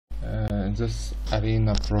in this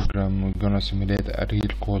arena program we're gonna simulate a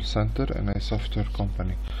real call center in a software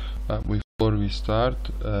company. Before we start,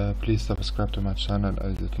 please subscribe to my channel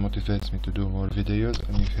as it motivates me to do more videos,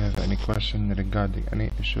 and if you have any question regarding any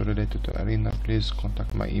issue related to arena, please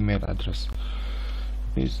contact my email address.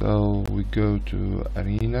 Okay, so we go to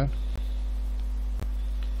arena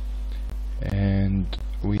and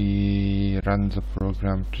we run the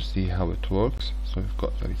program to see how it works. So we've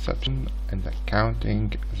got the reception and accounting,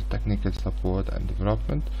 the technical support and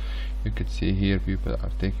development. You can see here people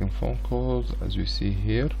are taking phone calls, as we see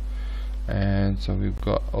here, and so we've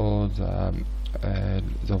got all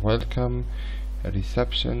the welcome,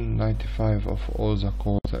 reception. 95 of all the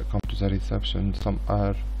calls that come to the reception, some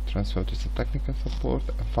are transferred to the technical support,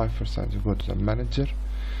 and 5% go to the manager.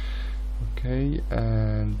 Okay,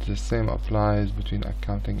 and the same applies between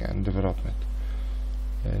accounting and development.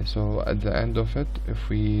 So at the end of it, if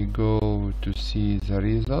we go to see the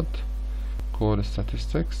result, call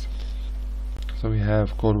statistics, so we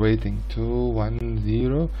have call waiting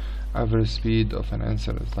 210, average speed of an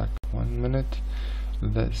answer is like 1 minute,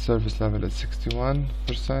 the service level is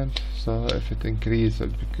 61%, so if it increases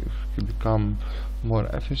it can become more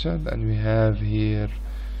efficient. And we have here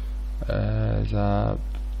the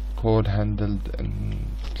call handled in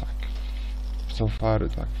like so far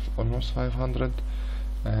it's like almost 500,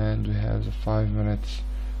 and we have the 5 minutes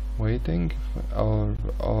waiting or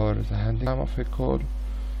the handling time of a call.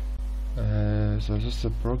 So this is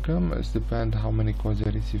a program. It depends how many calls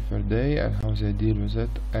they receive per day and how they deal with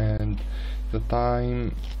it, and the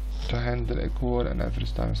time to handle a call and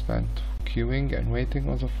average time spent queuing and waiting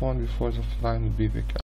on the phone before the line will be picked up.